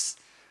the roots.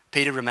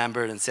 Peter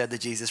remembered and said to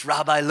Jesus,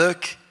 Rabbi,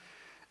 look,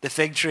 the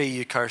fig tree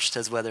you cursed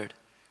has withered.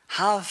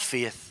 Have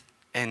faith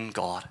in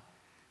God.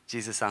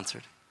 Jesus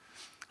answered.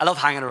 I love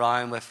hanging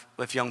around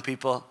with young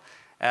people.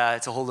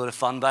 It's a whole load of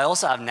fun, but I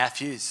also have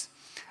nephews.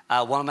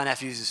 One of my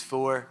nephews is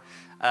 4.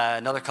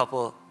 Another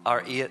couple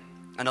are 8.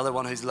 Another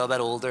one who's a little bit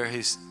older,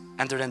 who's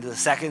entered into the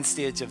second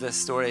stage of this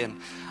story.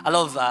 And I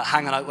love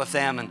hanging out with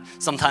them. And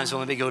sometimes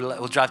when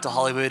we'll drive to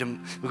Hollywood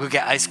and we'll go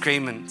get ice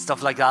cream and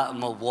stuff like that.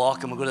 And we'll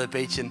walk and we'll go to the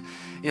beach. And,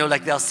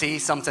 like they'll see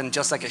something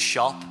just like a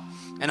shop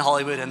in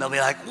Hollywood, and they'll be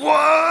like,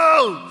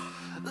 whoa,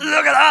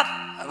 look at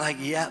that. I'm like,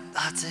 yeah,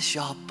 that's a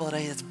shop,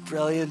 buddy. It's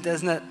brilliant,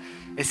 isn't it?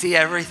 You see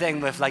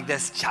everything with like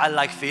this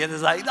childlike faith.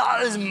 It's like,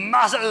 that is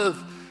massive.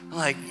 I'm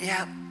like,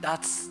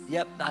 that's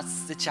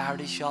the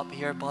charity shop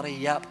here, buddy.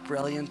 Yep,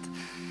 brilliant.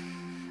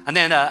 And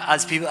then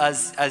as the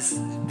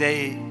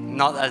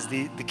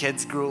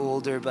kids grow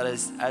older, but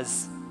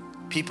as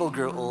people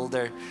grow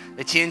older,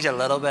 they change a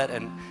little bit.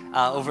 And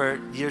over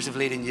years of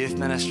leading youth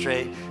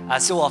ministry,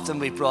 so often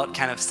we brought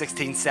kind of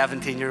 16,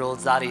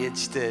 17-year-olds that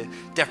age to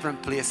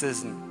different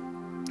places.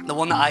 And the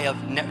one that I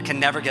can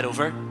never get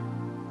over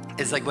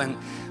is like when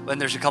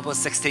there's a couple of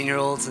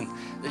 16-year-olds and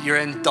you're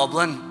in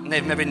Dublin and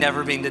they've maybe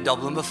never been to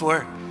Dublin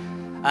before.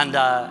 And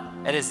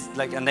it is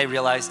like, and they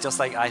realize, just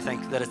like I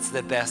think, that it's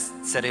the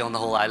best city on the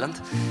whole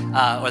island,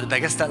 or the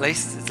biggest at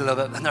least. It's a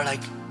little bit, and they're like,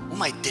 oh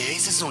my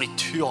days, this is only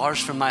 2 hours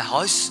from my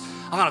house.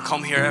 I'm gonna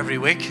come here every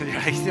week. And you're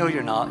like, no,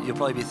 you're not. You'll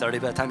probably be 30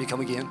 by the time you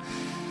come again.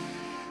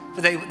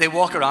 But they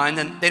walk around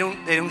and they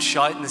don't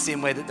shout in the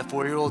same way that the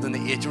 4-year-old and the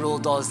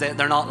 8-year-old does.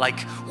 They're not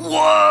like,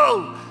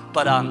 whoa!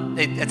 But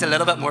it's a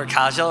little bit more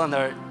casual, and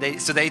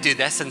they do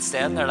this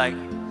instead. And they're like,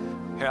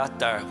 here, out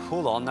there,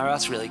 hold on there,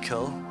 that's really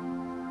cool.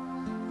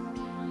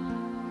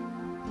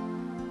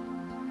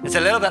 It's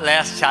a little bit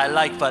less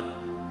childlike, but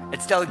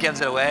it still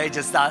gives it away,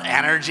 just that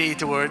energy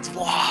towards,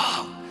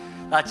 wow,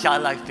 that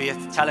childlike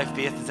faith. Childlike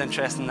faith is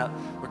interesting that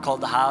we're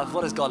called to have.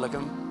 What is God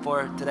looking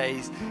for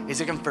today? He's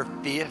looking for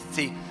faith.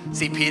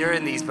 See Peter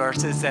in these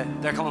verses, that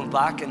they're coming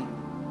back, and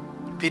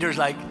Peter's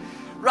like,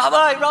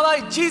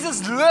 Rabbi,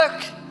 Jesus,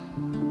 look,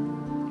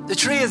 the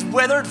tree is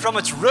withered from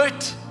its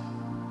root.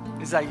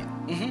 He's like,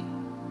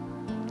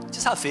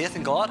 just have faith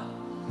in God.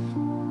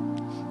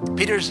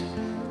 Peter's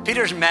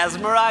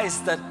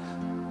mesmerized that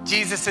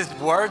Jesus'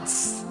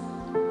 words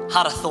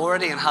had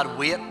authority and had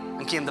weight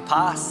and came to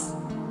pass.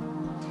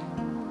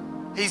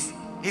 He's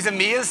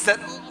amazed that,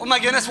 oh my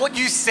goodness, what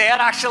you said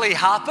actually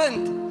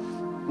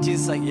happened.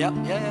 Jesus is like, yeah,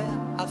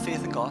 have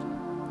faith in God.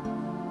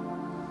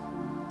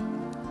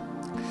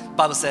 The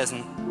Bible says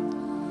in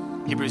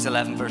Hebrews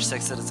 11 verse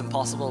 6 that it's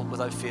impossible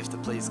without faith to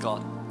please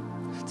God.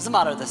 It doesn't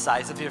matter the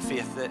size of your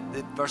faith.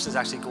 The verses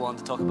actually go on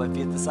to talk about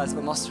faith the size of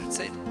a mustard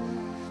seed.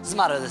 It doesn't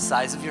matter the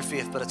size of your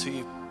faith, but it's who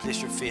you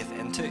place your faith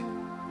into.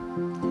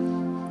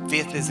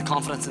 Faith is the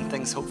confidence in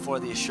things hoped for,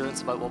 the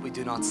assurance about what we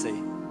do not see.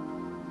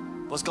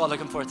 What's God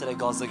looking for today?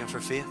 God's looking for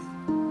faith.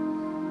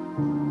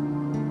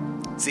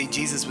 See,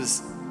 Jesus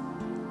was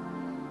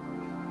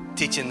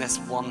teaching this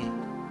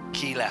one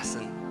key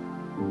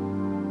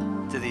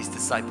lesson to these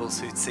disciples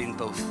who'd seen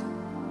both.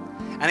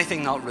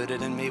 Anything not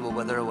rooted in me will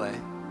wither away.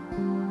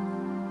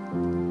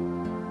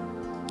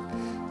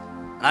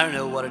 And I don't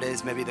know what it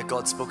is maybe that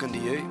God's spoken to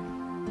you.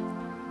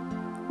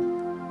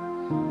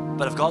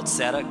 But if God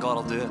said it, God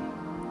will do it.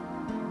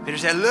 Peter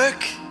said, look,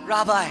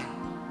 Rabbi,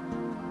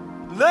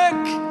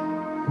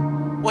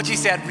 look, what you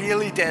said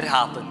really did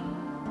happen.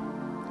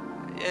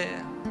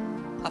 Yeah,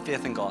 have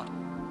faith in God.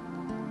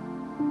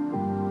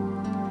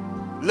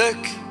 Look,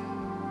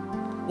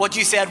 what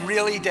you said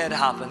really did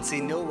happen.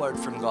 See, no word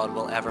from God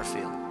will ever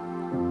fail.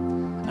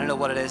 I don't know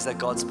what it is that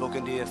God's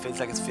spoken to you. It feels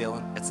like it's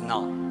failing. It's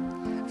not.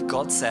 If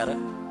God said it,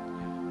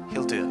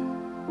 He'll do it.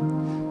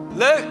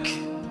 Look,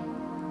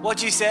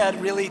 what you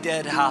said really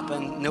did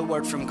happen. No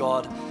word from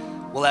God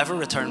will ever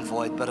return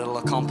void, but it'll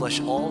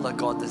accomplish all that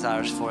God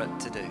desires for it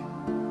to do.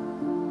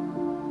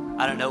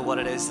 I don't know what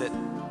it is that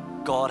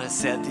God has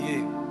said to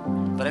you,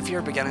 but if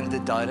you're beginning to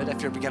doubt it,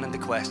 if you're beginning to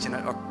question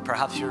it, or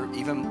perhaps you're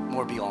even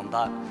more beyond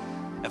that,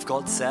 if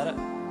God said it,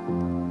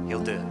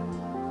 He'll do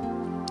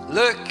it.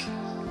 Look,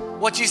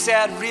 what you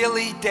said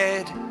really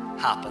did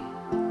happen.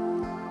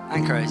 I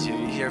encourage you,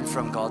 hearing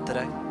from God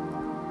today.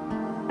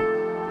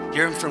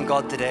 Hearing from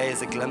God today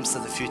is a glimpse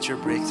of the future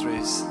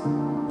breakthroughs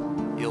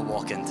you'll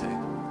walk into.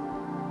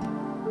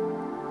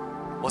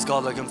 What's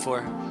God looking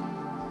for?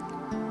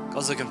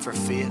 God's looking for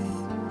faith.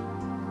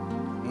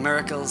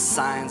 Miracles,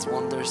 signs,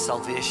 wonders,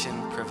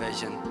 salvation,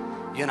 provision.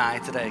 You and I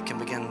today can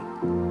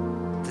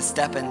begin to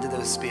step into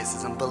those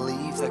spaces and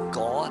believe that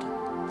God,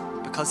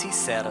 because He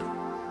said it,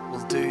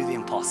 will do the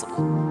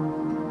impossible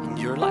in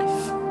your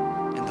life,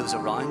 in those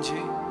around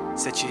you,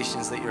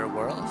 situations that you're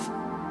aware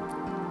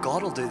of.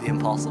 God will do the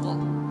impossible.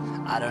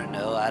 I don't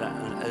know.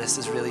 This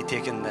is really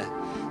taking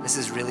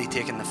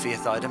the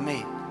faith out of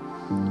me.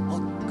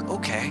 Well,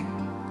 okay.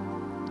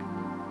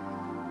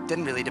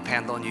 Didn't really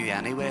depend on you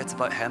anyway. It's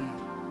about Him.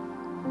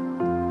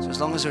 So as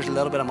long as there's a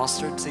little bit of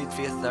mustard seed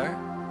faith there,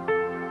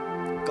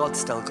 God's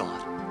still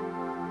God.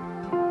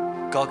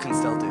 God can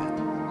still do it.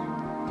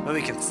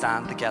 Maybe we can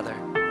stand together.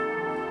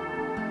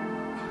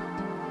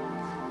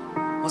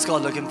 What's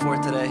God looking for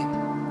today?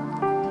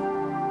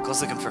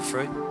 God's looking for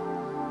fruit.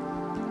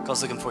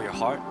 God's looking for your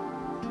heart.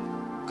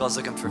 God's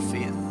looking for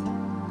faith.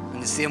 In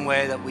the same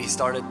way that we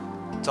started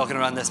talking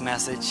around this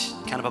message,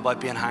 kind of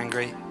about being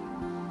hungry,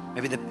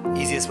 maybe the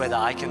easiest way that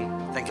I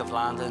can think of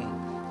landing,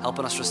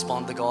 helping us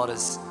respond to God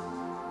is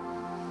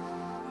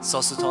it's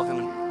also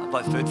talking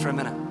about food for a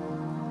minute.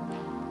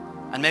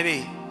 And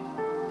maybe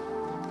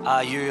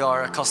you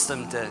are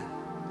accustomed to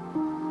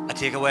a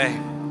takeaway.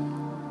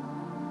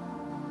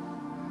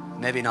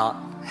 Maybe not.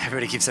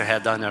 Everybody keeps their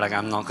head down. They're like,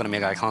 I'm not going to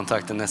make eye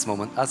contact in this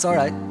moment. That's all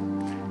right.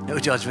 No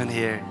judgment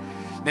here.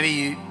 Maybe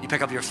you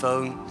pick up your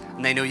phone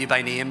and they know you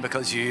by name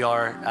because you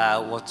are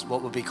what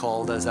would be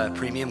called as a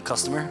premium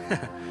customer.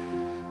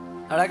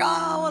 They're like,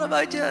 what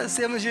about you?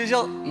 Same as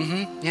usual.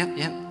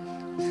 Yep.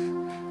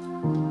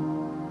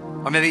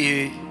 Or maybe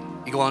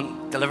you go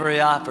on delivery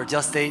app or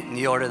Just Eat and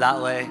you order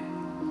that way.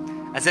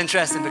 It's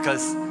interesting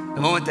because the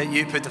moment that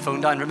you put the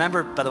phone down, remember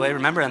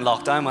in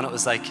lockdown when it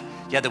was like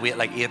you had to wait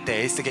like 8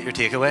 days to get your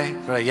takeaway?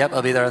 You're like, yep,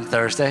 I'll be there on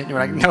Thursday. And you're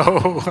like,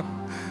 no.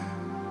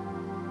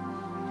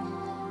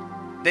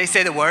 They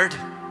say the word,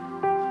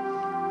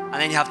 and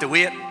then you have to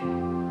wait.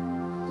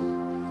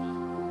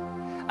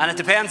 And it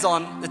depends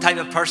on the type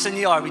of person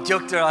you are. We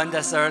joked around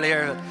this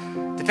earlier.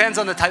 It depends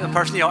on the type of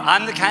person you are.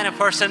 I'm the kind of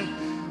person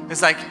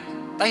who's like,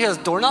 I hear a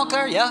door knock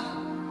there, yeah.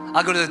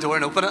 I'll go to the door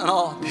and open it and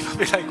all. People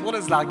be like, what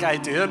is that guy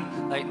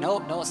doing? Like,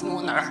 no, it's no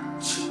one there.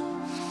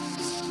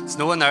 It's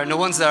no one there, no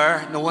one's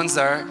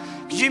there.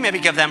 Could you maybe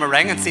give them a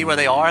ring and see where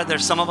they are?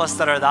 There's some of us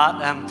that are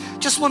that.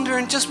 Just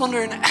wondering,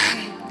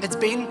 it's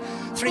been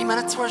 3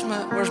 minutes, where's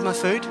my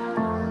food?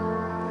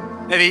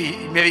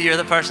 Maybe you're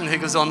the person who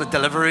goes on the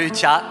Deliveroo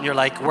chat and you're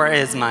like, where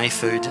is my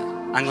food?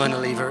 I'm going to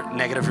leave a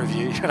negative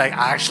review. You're like,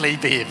 actually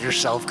behave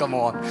yourself, come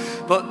on.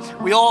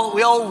 But we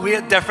all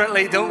wait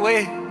differently, don't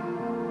we?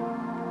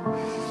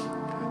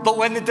 But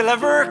when the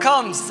deliverer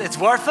comes, it's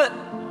worth it.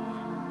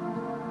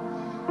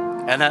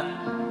 And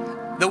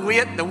the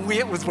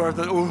wait was worth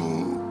it.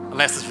 Ooh,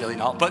 unless it's really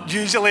not. But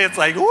usually it's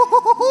like,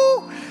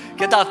 ooh,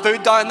 get that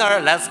food down there.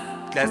 Let's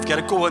get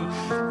it going.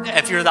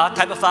 If you're that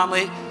type of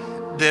family,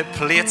 the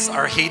plates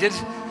are heated.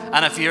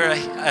 And if you're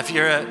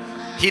a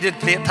heated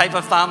plate type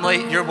of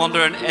family, you're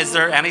wondering, is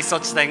there any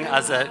such thing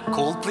as a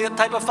cold plate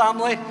type of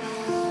family?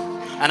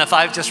 And if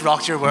I've just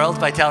rocked your world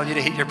by telling you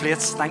to heat your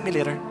plates, thank me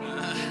later.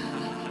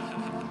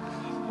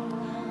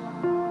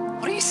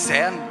 What are you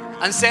saying?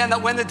 I'm saying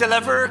that when the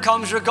deliverer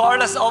comes,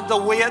 regardless of the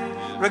wait,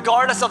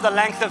 regardless of the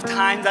length of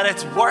time, that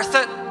it's worth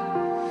it.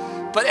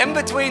 But in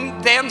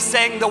between them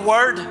saying the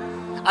word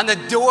and the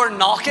door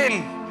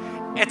knocking,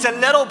 it's a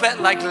little bit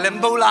like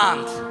limbo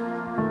land.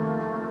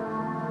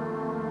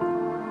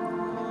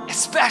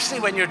 Especially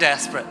when you're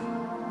desperate.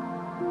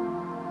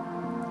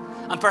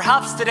 And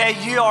perhaps today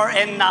you are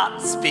in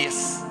that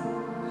space.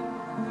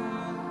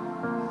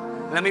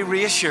 Let me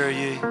reassure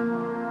you,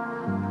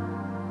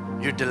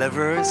 your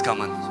deliverer is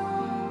coming.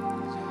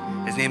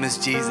 His name is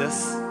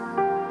Jesus.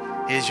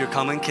 He is your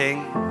coming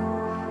King.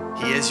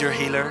 He is your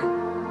healer.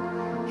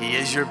 He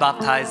is your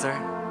baptizer.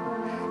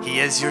 He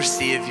is your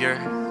Savior.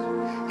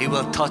 He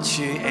will touch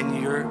you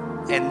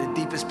in the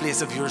deepest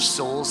place of your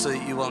soul so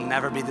that you will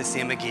never be the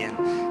same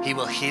again. He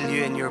will heal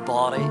you in your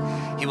body.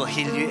 He will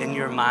heal you in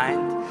your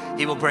mind.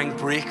 He will bring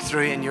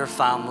breakthrough in your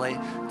family.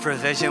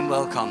 Provision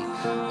will come.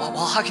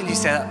 Well, how can you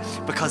say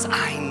that? Because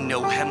I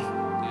know him.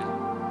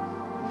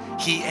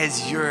 He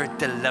is your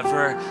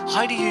deliverer.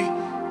 How do you?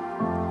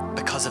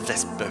 Because of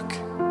this book.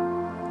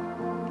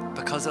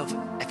 Because of,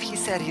 if he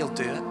said he'll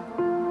do it,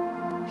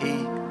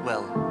 he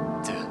will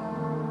do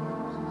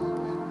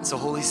it. So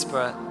Holy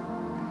Spirit,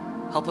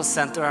 help us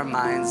center our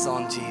minds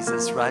on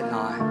Jesus right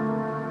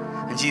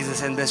now. And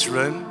Jesus, in this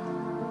room,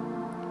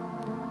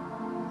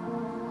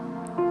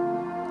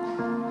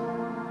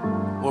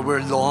 where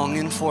we're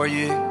longing for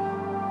you,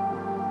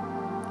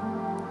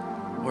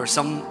 where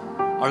some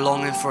are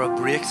longing for a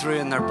breakthrough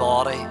in their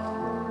body,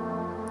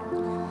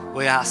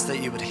 we ask that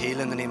you would heal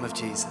in the name of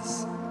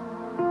Jesus.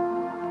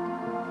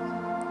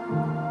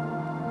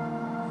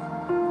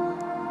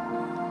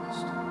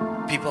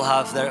 People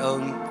have their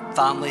own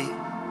family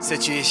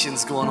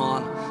situations going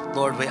on.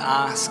 Lord, we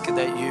ask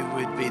that you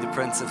would be the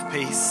Prince of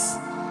Peace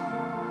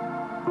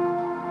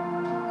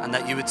and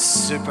that you would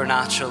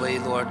supernaturally,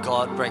 Lord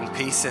God, bring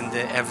peace into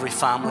every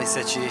family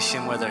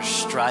situation where there's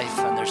strife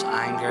and there's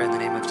anger in the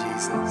name of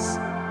Jesus.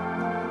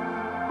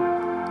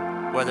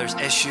 Where there's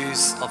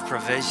issues of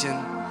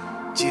provision,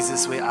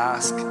 Jesus, we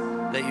ask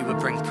that you would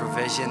bring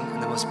provision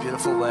in the most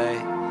beautiful way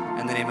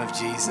in the name of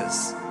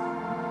Jesus.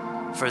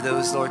 For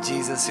those, Lord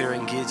Jesus, who are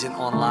engaging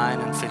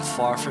online and feel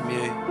far from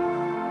you,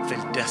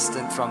 feel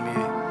distant from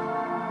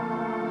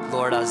you,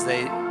 Lord, as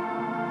they,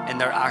 in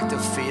their act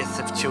of faith,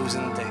 have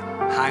chosen to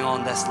hang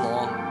on this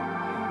long,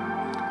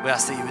 we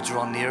ask that you would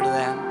draw near to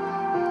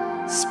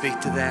them, speak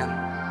to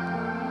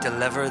them,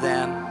 deliver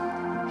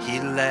them,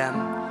 heal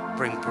them,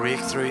 bring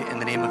breakthrough in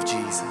the name of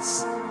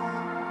Jesus.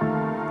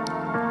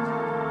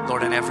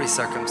 Lord, in every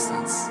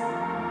circumstance,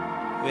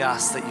 we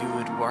ask that you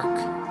would work.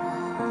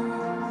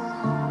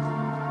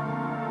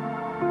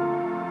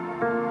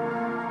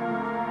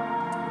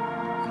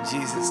 In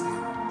Jesus'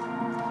 name,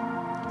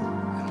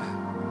 amen.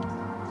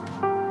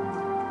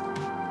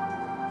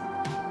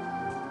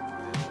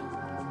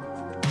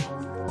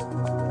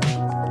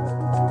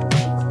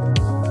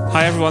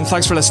 Hi everyone,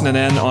 thanks for listening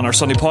in on our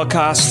Sunday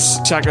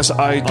podcasts. Check us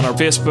out on our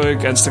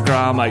Facebook,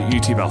 Instagram at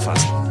UT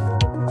Belfast.